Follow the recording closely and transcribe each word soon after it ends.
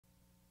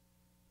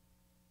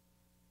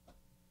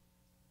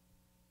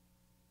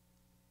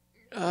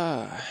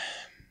Uh,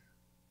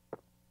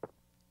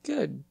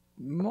 Good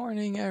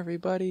morning,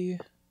 everybody,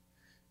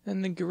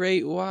 in the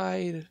great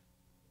wide.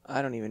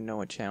 I don't even know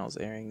what channel's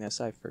airing this.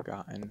 I've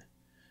forgotten.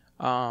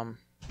 I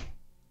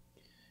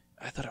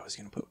thought I was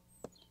gonna put.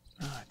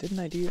 Didn't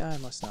I do? I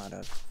must not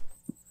have.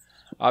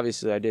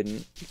 Obviously, I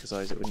didn't because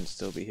otherwise it wouldn't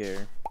still be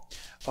here.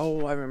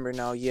 Oh, I remember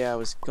now. Yeah, I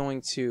was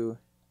going to,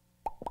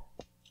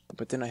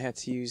 but then I had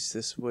to use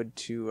this wood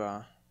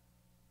to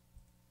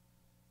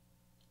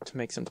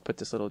make some to put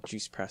this little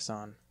juice press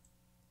on.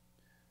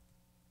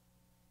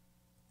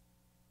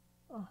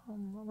 I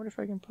wonder if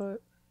I can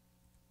put.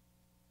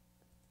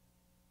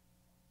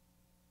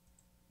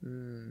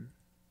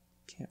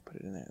 Can't put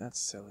it in there. That's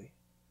silly.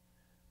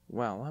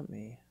 Well, let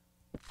me.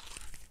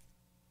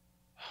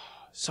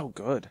 So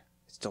good.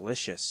 It's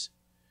delicious.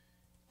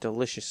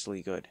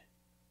 Deliciously good.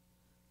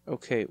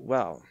 Okay,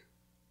 well.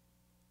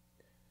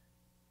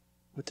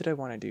 What did I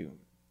want to do?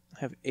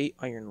 I have 8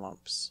 iron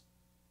lumps.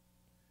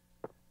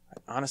 I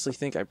honestly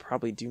think I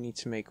probably do need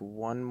to make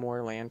one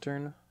more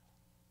lantern.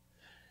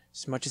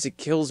 As much as it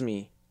kills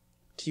me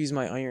to use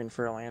my iron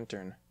for a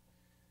lantern.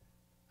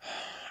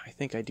 I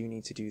think I do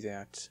need to do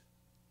that.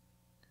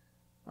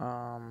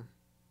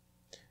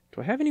 Do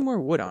I have any more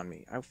wood on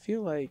me? I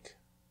feel like...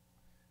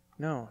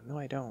 No,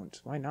 I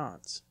don't. Why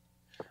not?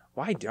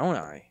 Why don't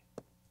I?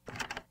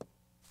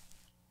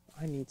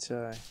 I need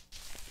to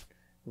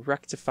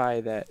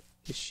rectify that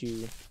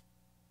issue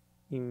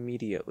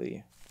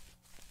immediately.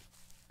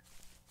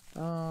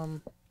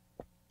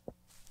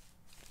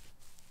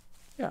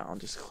 Yeah, I'll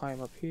just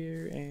climb up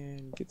here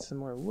and get some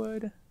more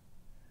wood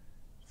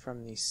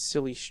from these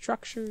silly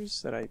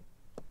structures that I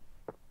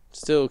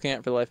still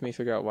can't for the life of me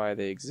figure out why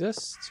they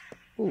exist.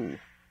 Ooh,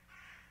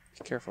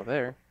 be careful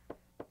there.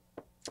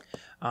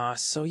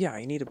 So yeah,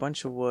 I need a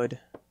bunch of wood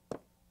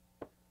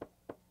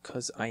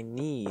because I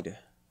need...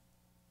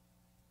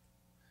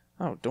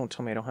 Oh, don't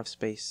tell me I don't have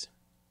space.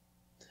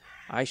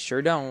 I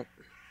sure don't.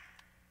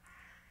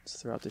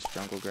 Let's throw out this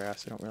jungle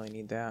grass. I don't really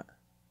need that.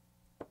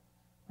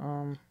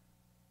 Did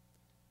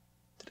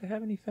I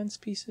have any fence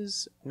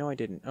pieces? No, I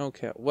didn't.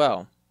 Okay,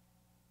 well.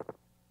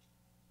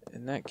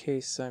 In that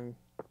case, I'm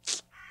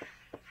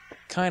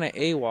kind of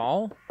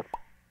AWOL.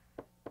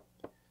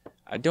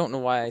 I don't know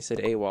why I said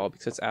AWOL,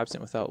 because it's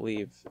absent without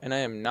leave. And I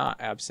am not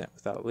absent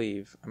without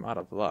leave. I'm out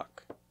of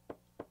luck.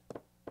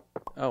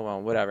 Oh,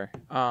 well, whatever.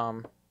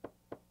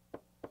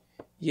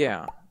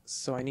 Yeah,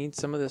 so I need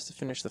some of this to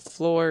finish the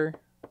floor.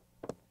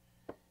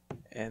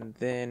 And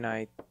then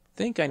I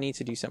think I need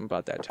to do something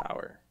about that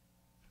tower.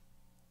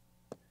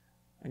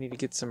 I need to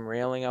get some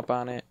railing up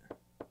on it.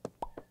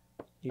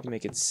 Need to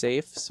make it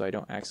safe so I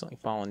don't accidentally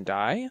fall and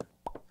die.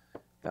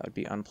 That would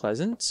be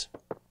unpleasant.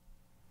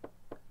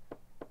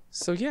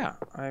 So yeah,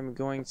 I'm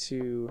going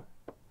to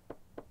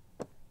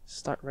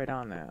start right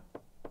on that.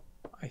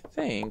 I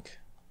think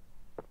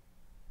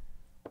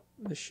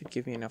this should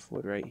give me enough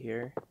wood right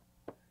here.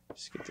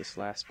 Just get this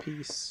last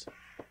piece.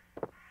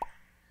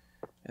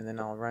 And then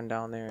I'll run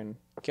down there and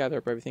gather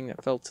up everything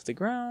that fell to the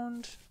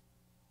ground.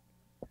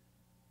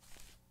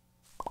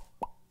 I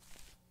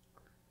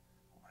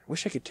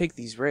wish I could take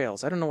these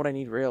rails. I don't know what I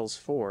need rails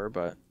for,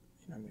 but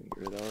I'm going to get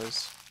rid of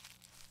those.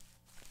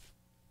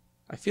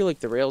 I feel like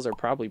the rails are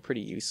probably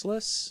pretty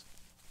useless.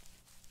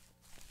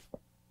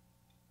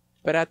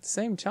 But at the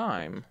same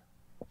time,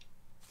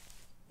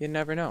 you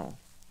never know.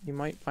 You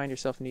might find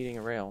yourself needing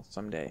a rail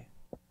someday.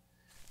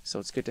 So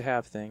it's good to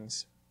have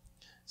things.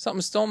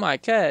 Something stole my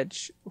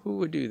catch. Who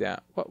would do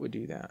that? What would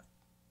do that?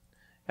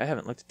 I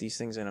haven't looked at these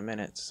things in a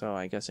minute, so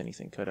I guess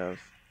anything could have.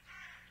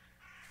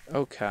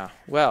 Okay,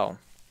 well.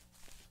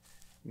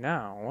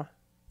 Now,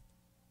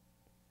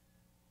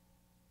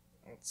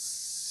 let's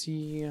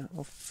see.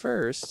 Well,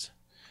 first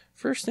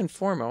and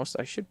foremost,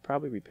 I should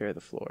probably repair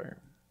the floor,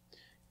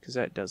 because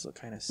that does look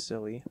kind of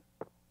silly.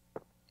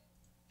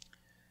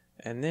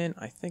 And then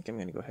I think I'm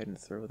going to go ahead and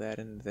throw that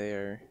in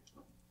there.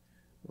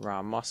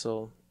 Raw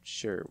muscle,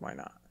 sure, why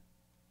not?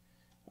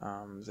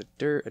 The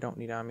dirt I don't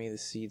need on me, the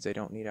seeds I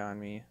don't need on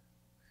me.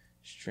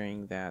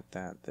 String,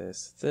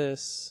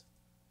 this.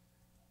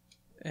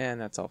 And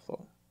that's all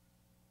full.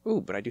 Ooh,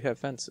 but I do have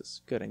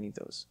fences. Good, I need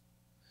those.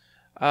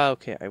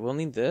 Okay, I will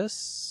need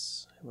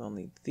this. I will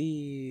need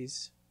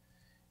these.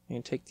 I'm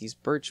going to take these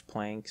birch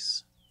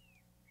planks.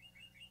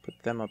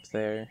 Put them up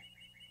there.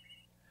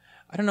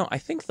 I don't know, I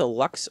think the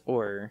Lux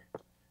ore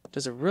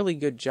does a really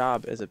good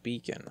job as a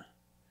beacon.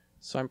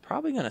 So I'm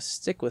probably going to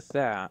stick with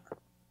that.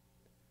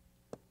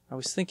 I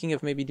was thinking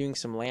of maybe doing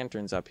some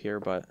lanterns up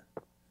here, but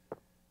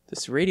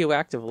this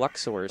radioactive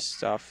Luxor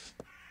stuff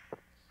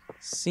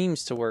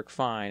seems to work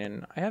fine,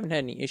 and I haven't had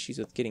any issues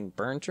with getting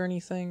burnt or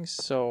anything,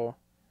 so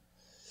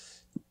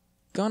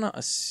gonna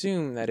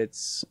assume that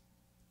it's...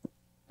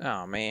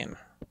 Oh, man.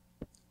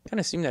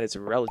 Gonna assume that it's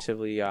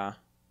relatively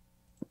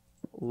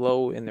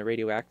low in the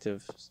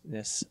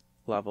radioactiveness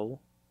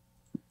level.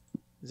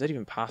 Is that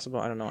even possible?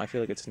 I don't know. I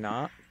feel like it's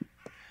not.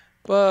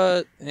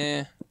 But,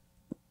 I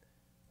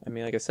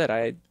mean, like I said,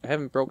 I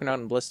haven't broken out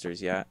in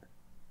blisters yet.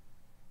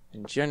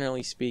 And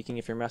generally speaking,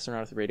 if you're messing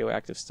around with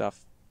radioactive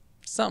stuff,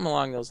 Something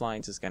along those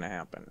lines is going to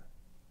happen.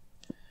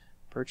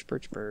 Birch,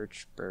 birch,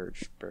 birch,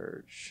 birch,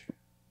 birch.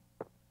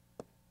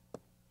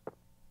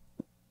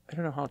 I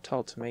don't know how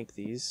tall to make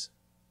these.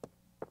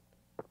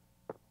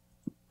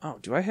 Oh,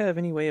 do I have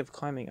any way of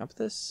climbing up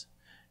this?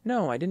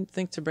 No, I didn't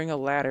think to bring a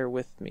ladder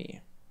with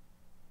me.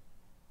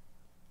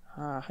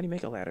 How do you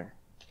make a ladder?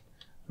 I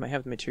might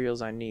have the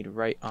materials I need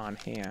right on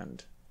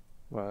hand.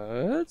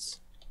 What?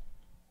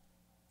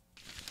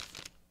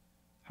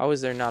 How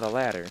is there not a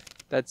ladder?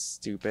 That's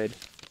stupid.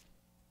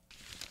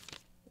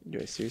 Do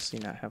I seriously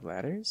not have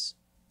ladders?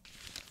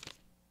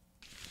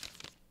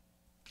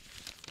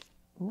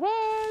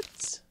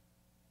 What?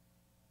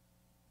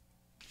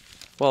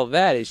 Well,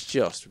 that is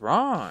just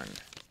wrong.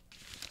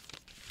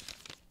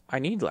 I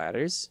need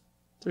ladders.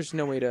 There's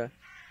no way to...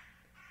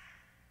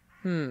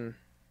 Gonna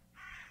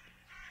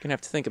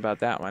have to think about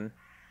that one.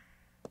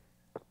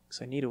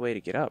 Because I need a way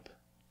to get up.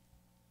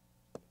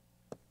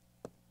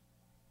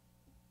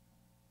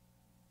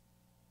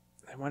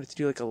 I wanted to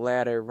do like a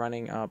ladder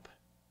running up.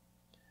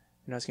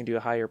 And I was going to do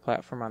a higher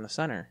platform on the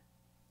center.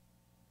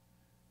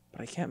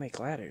 But I can't make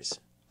ladders.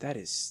 That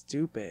is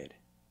stupid.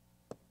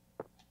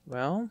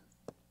 Well,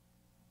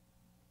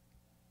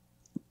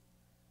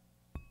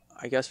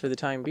 I guess for the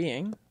time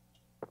being,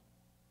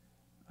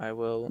 I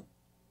will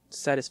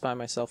satisfy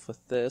myself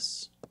with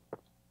this,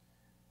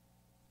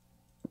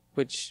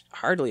 which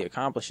hardly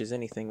accomplishes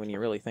anything when you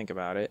really think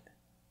about it.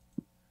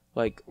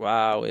 Like,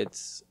 wow,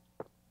 it's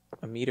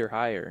a meter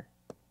higher.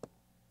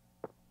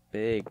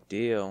 Big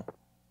deal.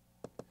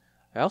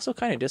 I also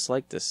kind of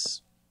dislike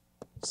this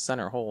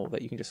center hole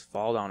that you can just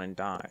fall down and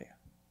die.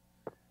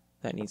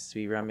 That needs to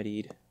be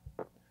remedied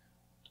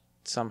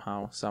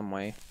somehow, some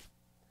way.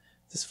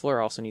 This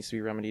floor also needs to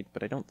be remedied,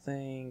 but I don't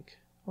think...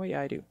 Oh yeah,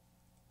 I do.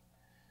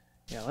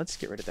 Yeah, let's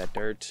get rid of that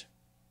dirt.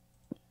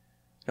 I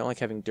don't like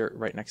having dirt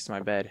right next to my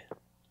bed.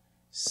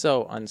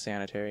 So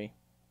unsanitary.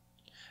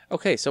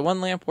 Okay, so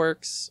one lamp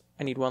works.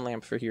 I need one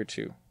lamp for here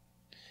too.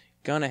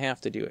 Gonna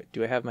have to do it.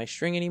 Do I have my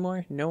string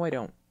anymore? No, I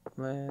don't.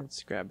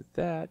 Let's grab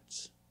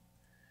that.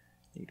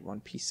 Need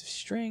one piece of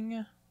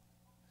string.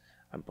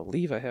 I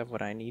believe I have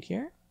what I need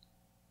here.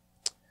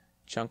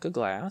 Chunk of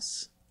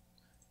glass.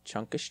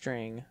 Chunk of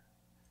string.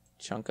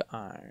 Chunk of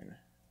iron.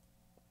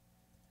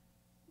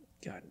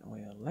 Got an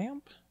oil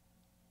lamp.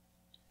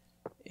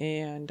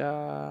 And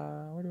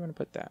where do I want to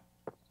put that?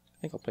 I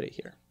think I'll put it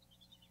here.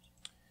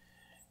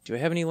 Do I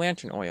have any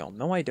lantern oil?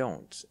 No, I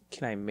don't.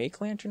 Can I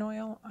make lantern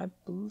oil? I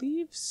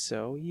believe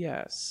so,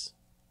 yes.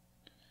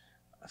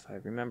 If I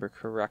remember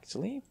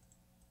correctly,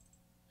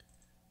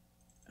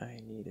 I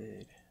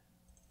needed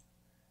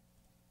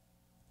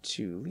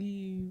 2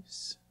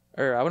 leaves.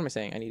 Or what am I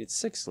saying? I needed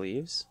 6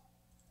 leaves.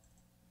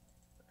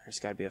 There's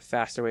got to be a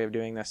faster way of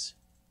doing this.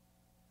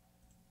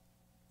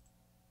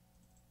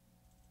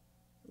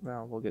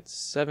 Well, we'll get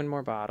 7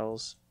 more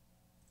bottles.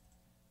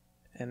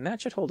 And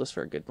that should hold us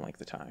for a good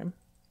length of time.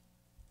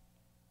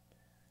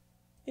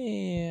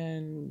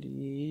 And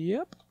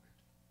yep.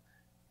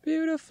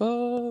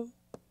 Beautiful.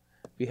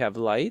 We have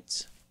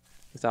light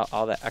without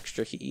all that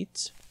extra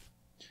heat,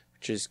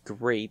 which is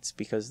great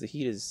because the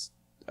heat is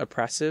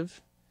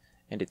oppressive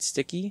and it's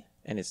sticky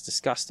and it's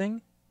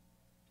disgusting.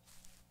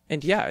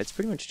 And yeah, it's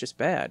pretty much just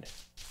bad.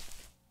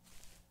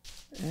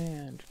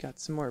 And got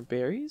some more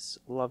berries.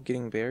 Love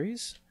getting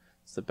berries.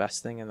 It's the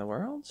best thing in the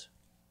world.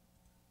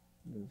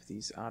 Move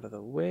these out of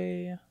the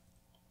way.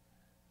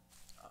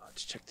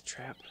 Let's check the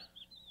trap.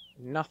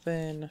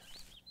 Nothing.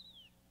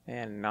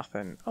 And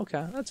nothing.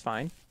 Okay, that's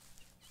fine.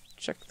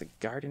 Check the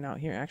garden out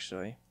here,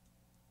 actually.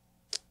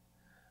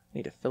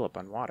 Need to fill up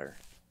on water.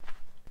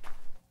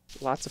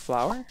 Lots of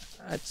flour.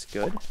 That's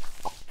good.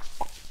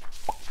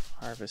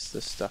 Harvest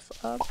this stuff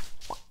up.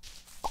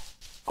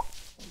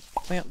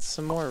 Plant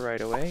some more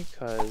right away,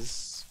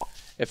 because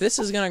if this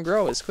is going to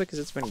grow as quick as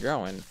it's been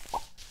growing,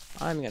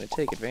 I'm going to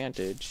take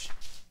advantage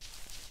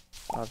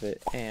of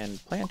it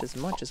and plant as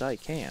much as I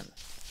can.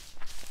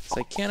 So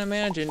I can't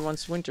imagine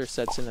once winter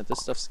sets in that this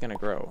stuff's going to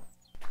grow.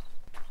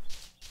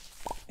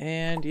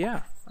 And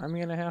yeah, I'm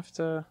going to have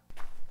to...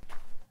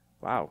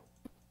 Wow.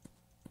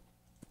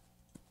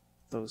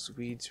 Those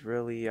weeds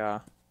really,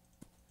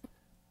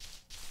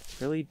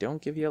 really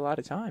don't give you a lot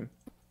of time.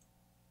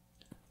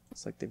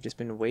 It's like they've just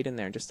been waiting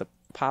there just to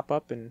pop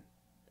up and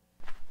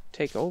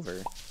take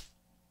over.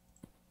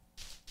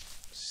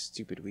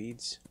 Stupid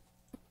weeds.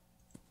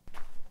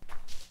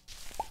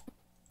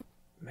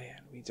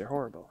 Man, weeds are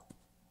horrible.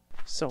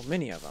 So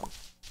many of them.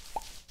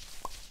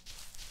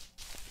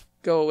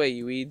 Go away,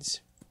 you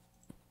weeds.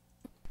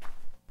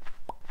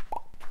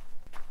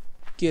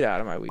 Get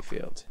out of my wheat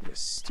field, you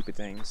stupid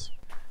things.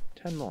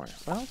 10 more.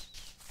 Well,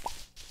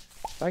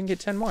 if I can get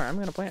 10 more, I'm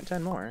going to plant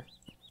 10 more.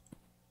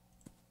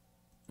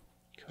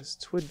 Because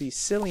it would be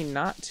silly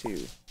not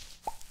to.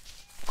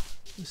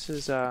 This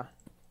is an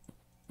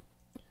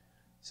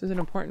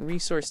important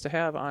resource to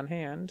have on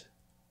hand.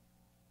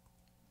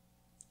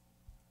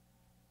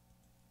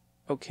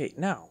 Okay,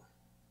 now,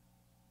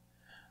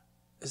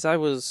 as I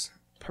was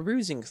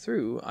perusing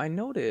through, I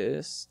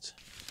noticed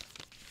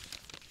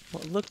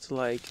what looked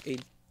like a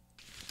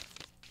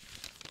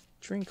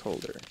drink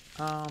holder.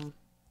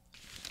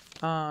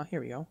 Here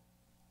we go.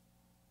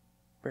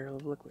 Barrel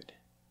of liquid.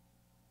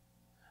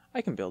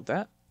 I can build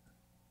that.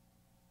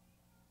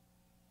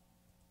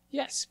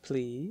 Yes,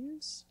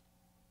 please.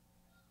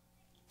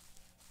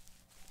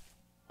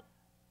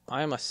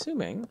 I'm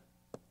assuming...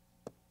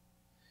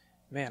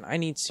 Man, I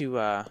need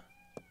to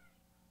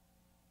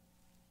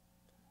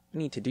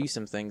do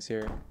some things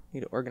here. I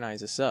need to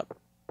organize this up.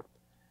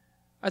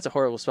 That's a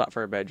horrible spot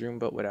for a bedroom,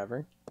 but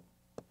whatever.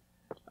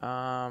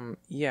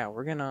 Yeah,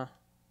 we're gonna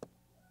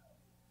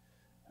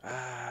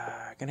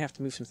have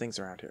to move some things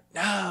around here.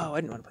 No, I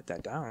didn't want to put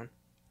that down.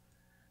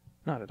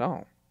 Not at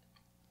all.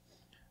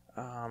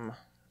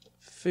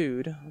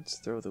 Food. Let's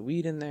throw the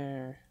wheat in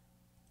there.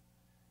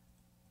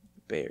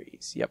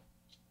 Berries. Yep.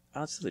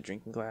 Let's throw the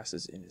drinking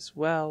glasses in as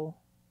well.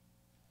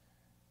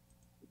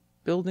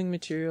 Building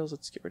materials.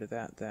 Let's get rid of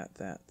that,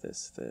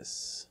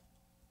 this.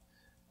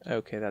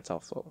 Okay, that's all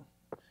full.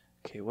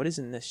 Okay, what is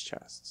in this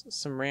chest?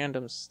 Some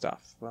random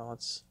stuff. Well,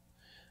 let's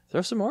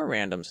throw some more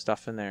random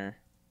stuff in there.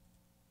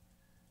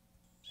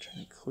 I'm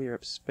trying to clear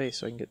up space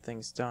so I can get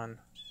things done.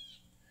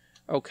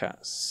 Okay,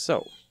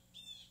 so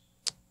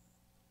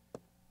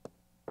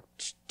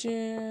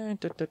we're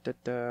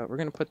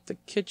gonna put the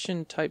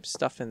kitchen type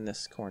stuff in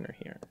this corner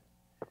here.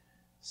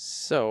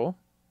 So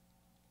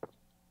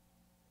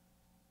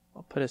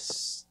I'll put a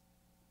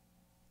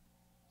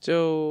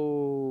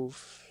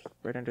stove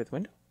right under the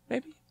window,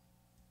 maybe?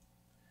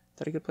 Is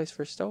that a good place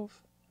for a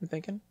stove? I'm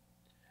thinking.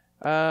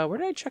 Where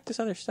did I check this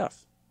other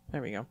stuff?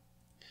 There we go.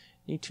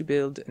 Need to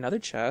build another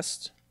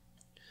chest.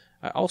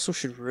 I also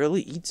should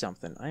really eat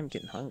something. I'm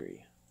getting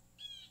hungry.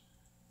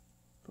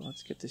 But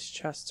let's get this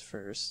chest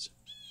first.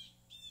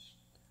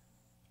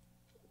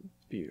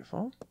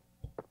 Beautiful.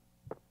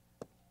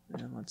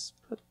 And let's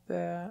put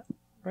that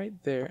right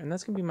there. And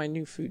that's going to be my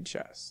new food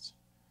chest.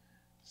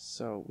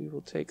 So we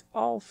will take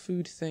all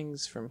food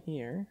things from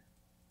here.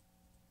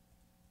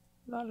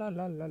 La la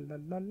la la la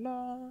la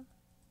la.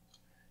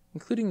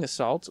 Including the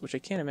salt, which I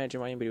can't imagine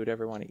why anybody would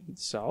ever want to eat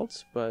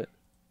salt, but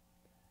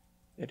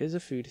it is a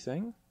food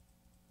thing.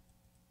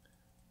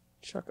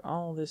 Chuck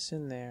all this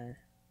in there.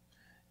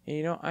 And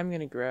you know, I'm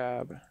going to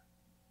grab a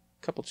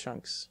couple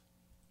chunks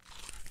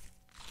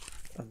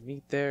of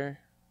meat there.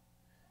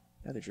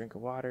 Another drink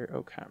of water.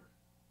 Okay.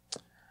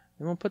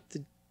 Then we'll put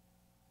the...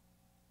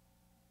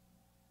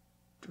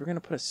 We're going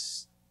to put a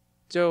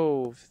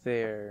stove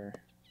there.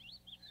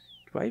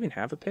 Do I even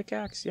have a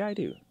pickaxe? Yeah, I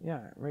do.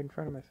 Yeah, right in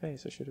front of my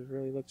face. I should have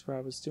really looked what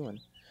I was doing.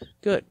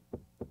 Good.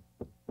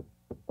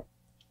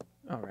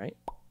 Alright.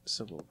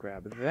 So we'll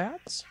grab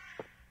that.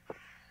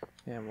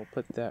 And we'll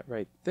put that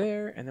right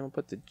there. And then we'll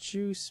put the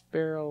juice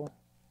barrel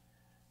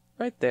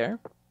right there.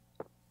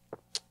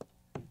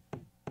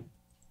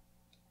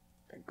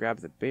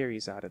 Grab the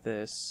berries out of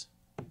this.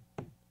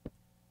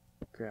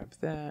 Grab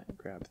that.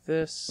 Grab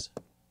this.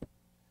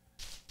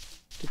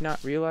 Did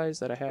not realize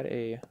that I had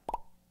a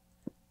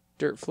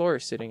dirt floor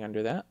sitting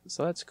under that,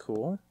 so that's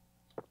cool.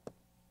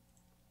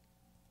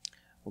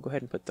 We'll go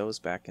ahead and put those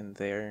back in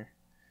there.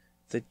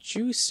 The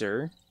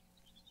juicer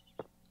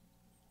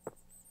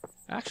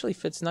actually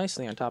fits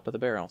nicely on top of the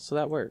barrel, so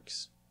that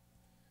works.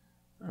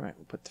 Alright,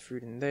 we'll put the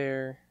fruit in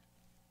there.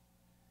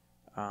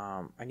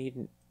 I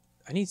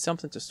need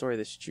something to store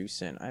this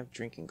juice in. I have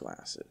drinking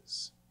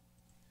glasses.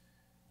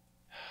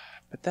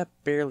 But that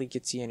barely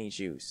gets you any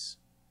juice.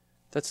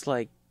 That's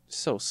like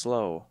so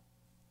slow.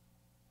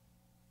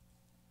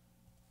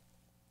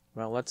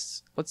 Well,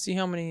 let's see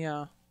how many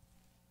the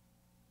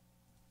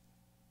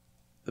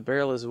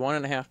barrel is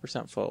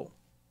 1.5% full.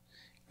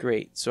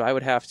 Great. So I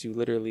would have to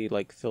literally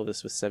like fill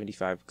this with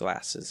 75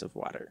 glasses of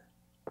water.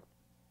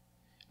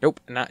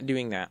 Nope, not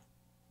doing that.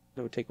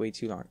 That would take way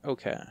too long.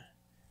 Okay.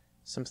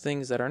 Some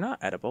things that are not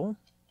edible.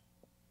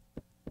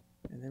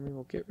 And then we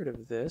will get rid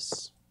of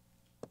this.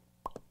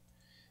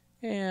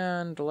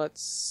 And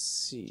let's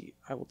see.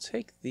 I will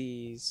take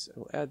these. I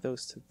will add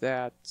those to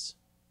that.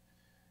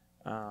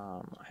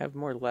 I have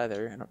more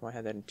leather. I don't know why I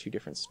had that in 2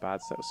 different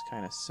spots. That was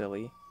kind of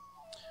silly.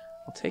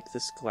 I'll take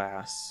this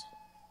glass.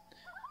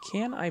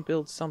 Can I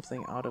build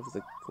something out of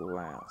the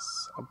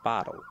glass? A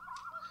bottle.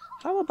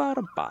 How about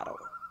a bottle?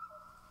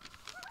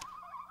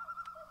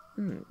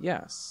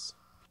 Yes.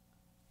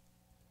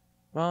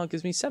 Well, it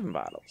gives me 7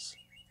 bottles.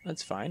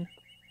 That's fine.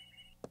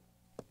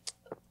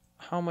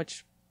 How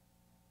much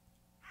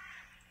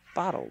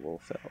bottle will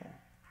fill?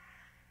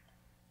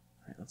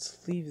 Alright,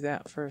 let's leave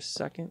that for a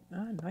second.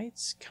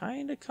 Night's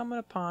kind of coming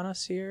upon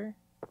us here.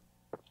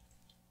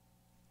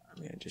 I'm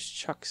going to just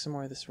chuck some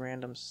more of this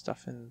random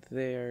stuff in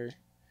there.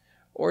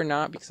 Or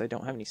not, because I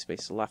don't have any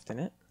space left in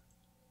it.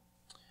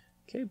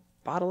 Okay,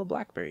 bottle of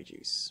blackberry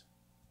juice.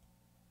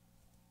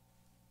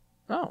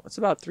 Oh, it's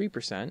about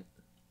 3%.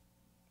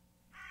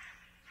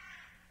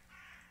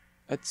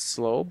 It's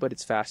slow, but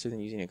it's faster than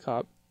using a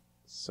cup.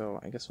 So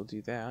I guess we'll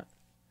do that.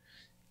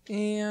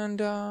 And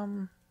I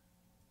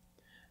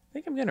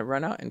think I'm going to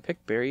run out and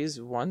pick berries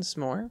once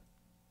more.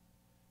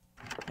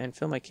 And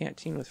fill my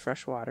canteen with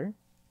fresh water.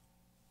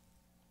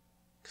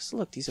 Because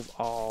look, these have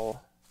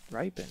all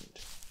ripened.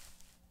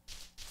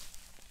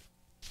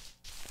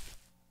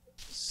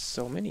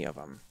 so many of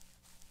them.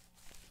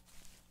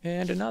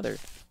 And another.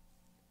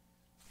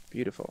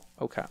 Beautiful.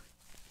 Okay.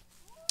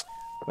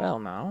 Well,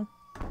 now.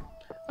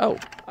 Oh,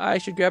 I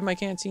should grab my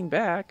canteen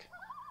back.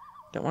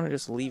 Don't want to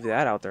just leave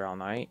that out there all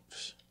night.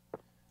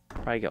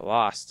 Probably get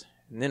lost,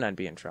 and then I'd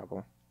be in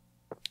trouble.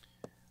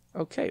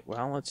 Okay,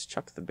 well, let's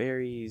chuck the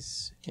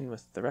berries in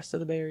with the rest of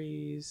the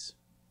berries.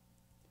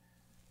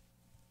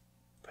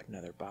 Put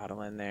another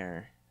bottle in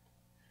there.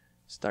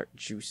 Start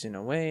juicing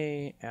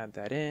away. Add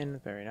that in.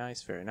 Very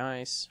nice, very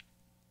nice.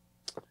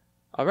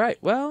 All right,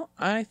 well,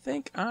 I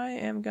think I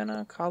am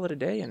gonna call it a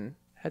day and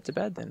head to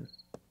bed then.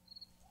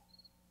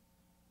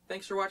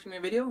 Thanks for watching my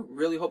video.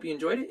 Really hope you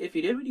enjoyed it. If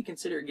you did, would you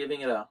consider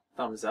giving it a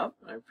thumbs up?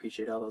 I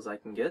appreciate all those I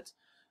can get.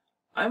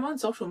 I'm on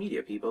social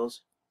media,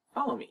 peoples.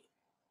 Follow me.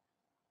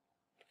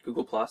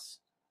 Google+,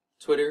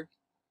 Twitter,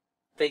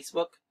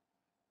 Facebook.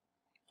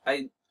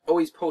 I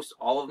always post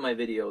all of my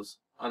videos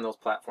on those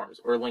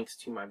platforms, or links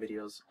to my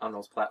videos on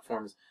those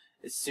platforms,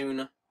 as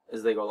soon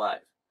as they go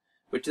live.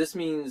 Which this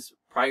means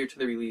prior to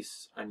the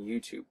release on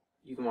YouTube.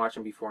 You can watch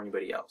them before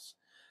anybody else.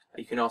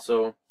 You can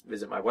also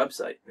visit my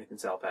website,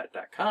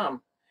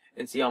 nathansalpat.com,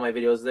 and see all my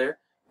videos there.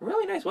 A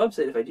really nice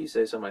website, if I do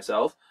say so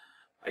myself.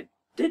 I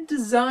did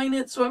design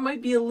it, so I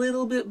might be a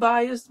little bit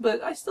biased,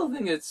 but I still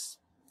think it's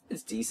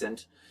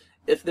decent.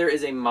 If there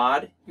is a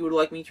mod you would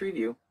like me to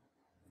review,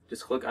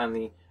 just click on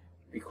the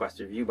Request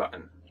a Review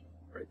button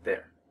right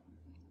there.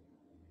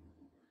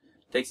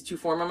 Takes you to a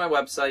form on my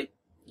website.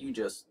 You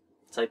just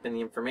type in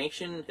the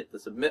information, hit the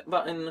submit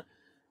button.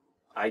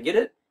 I get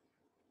it,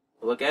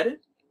 look at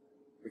it,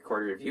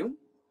 record a review,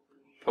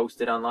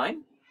 post it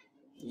online.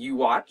 You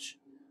watch.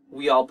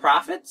 We all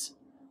profit.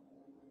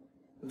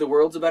 The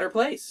world's a better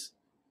place.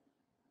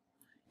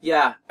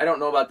 Yeah, I don't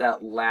know about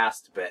that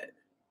last bit,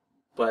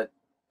 but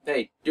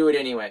hey, do it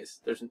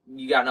anyways.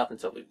 You got nothing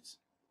to lose.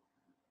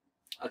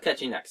 I'll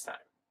catch you next time.